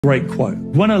Great quote.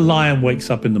 When a lion wakes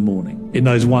up in the morning, it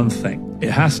knows one thing. It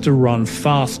has to run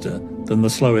faster than the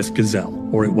slowest gazelle,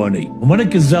 or it won't eat. And when a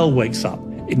gazelle wakes up,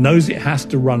 it knows it has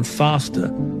to run faster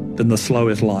than the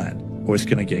slowest lion, or it's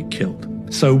going to get killed.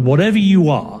 So whatever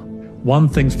you are, one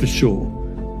thing's for sure.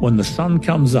 When the sun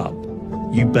comes up,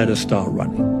 you better start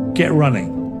running. Get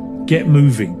running. Get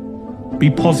moving.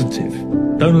 Be positive.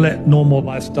 Don't let normal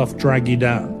life stuff drag you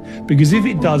down. Because if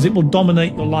it does, it will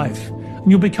dominate your life. And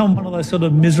you'll become one of those sort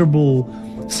of miserable,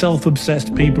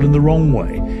 self-obsessed people in the wrong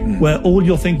way, where all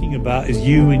you're thinking about is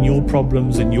you and your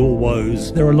problems and your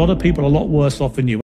woes. There are a lot of people a lot worse off than you.